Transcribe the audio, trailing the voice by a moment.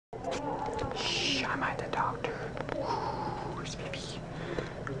Shh, I'm at the doctor. Where's baby?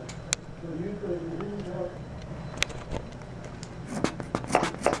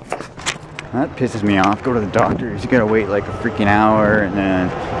 That pisses me off. Go to the doctor. You gotta wait like a freaking hour and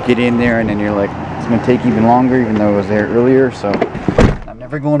then get in there, and then you're like, it's gonna take even longer, even though I was there earlier. So I'm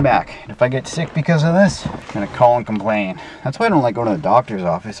never going back. And if I get sick because of this, I'm gonna call and complain. That's why I don't like going to the doctor's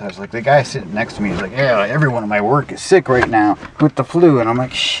office. I was like, the guy sitting next to me is like, yeah, everyone at my work is sick right now with the flu. And I'm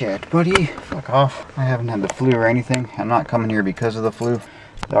like, shit, buddy, fuck off. I haven't had the flu or anything. I'm not coming here because of the flu.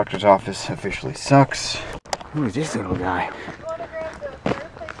 Doctor's office officially sucks. Who is this little guy?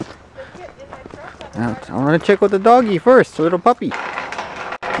 I want to check with the doggy first, the little puppy.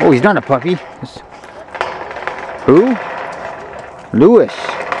 Oh, he's not a puppy. Who? Lewis.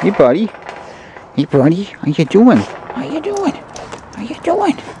 Hey, buddy. Hey, buddy. How you doing? How you doing? How you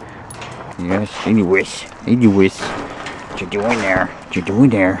doing? Yes, anyways. Anyways. What you doing there? What you doing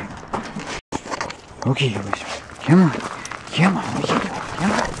there? Okay, Lewis. Come on. Come on. What you doing?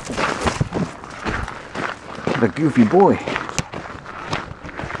 Come on. What a goofy boy.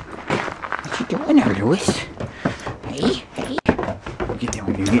 Doing there, Lewis? Hey, hey. You're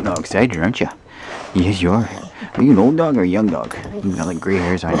getting all excited, aren't you? Yes, you are. Are you an old dog or a young dog? You got like gray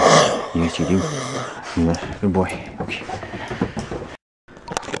hairs on you. Yes, you do. You're a good boy. Okay.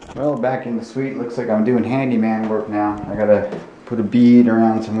 Well, back in the suite, looks like I'm doing handyman work now. I gotta put a bead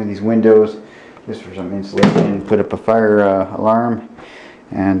around some of these windows just for some insulation. Put up a fire alarm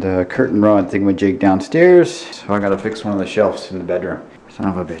and a curtain rod thingamajig downstairs. So I gotta fix one of the shelves in the bedroom. Son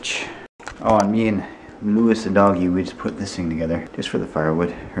of a bitch. Oh, and me and Lewis the doggy, we just put this thing together just for the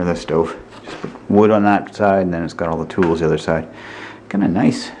firewood, or the stove. Just put wood on that side, and then it's got all the tools the other side. Kind of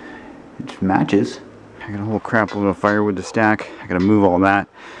nice. It just matches. I got a whole crap load of firewood to stack. I gotta move all that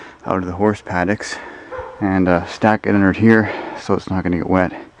out of the horse paddocks and stack it under here so it's not gonna get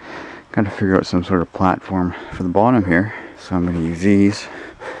wet. Gotta figure out some sort of platform for the bottom here. So I'm gonna use these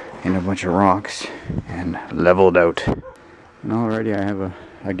and a bunch of rocks and leveled out. And already I have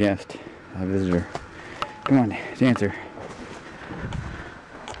a guest. A visitor. Come on, Dancer.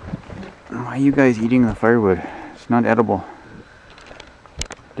 Why are you guys eating the firewood? It's not edible.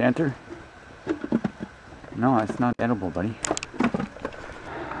 Dancer? No, it's not edible, buddy.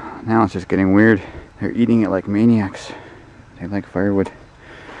 Now it's just getting weird. They're eating it like maniacs. They like firewood.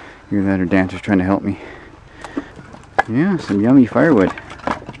 Either that or Dancer's trying to help me. Yeah, some yummy firewood.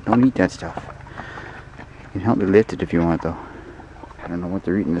 Don't eat that stuff. You can help me lift it if you want, though. I don't know what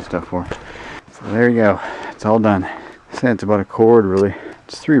they're eating this stuff for. So there you go. It's all done. I said it's about a cord, really.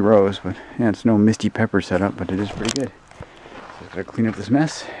 It's 3 rows, but yeah, it's no Misty Pepper setup, but it is pretty good. So I gotta clean up this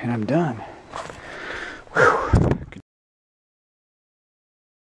mess, and I'm done. Whew.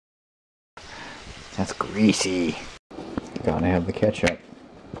 That's greasy. Gotta have the ketchup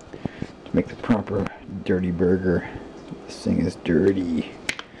to make the proper dirty burger. This thing is dirty,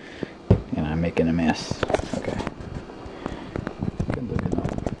 and I'm making a mess. Okay.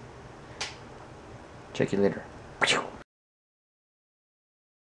 Check you later.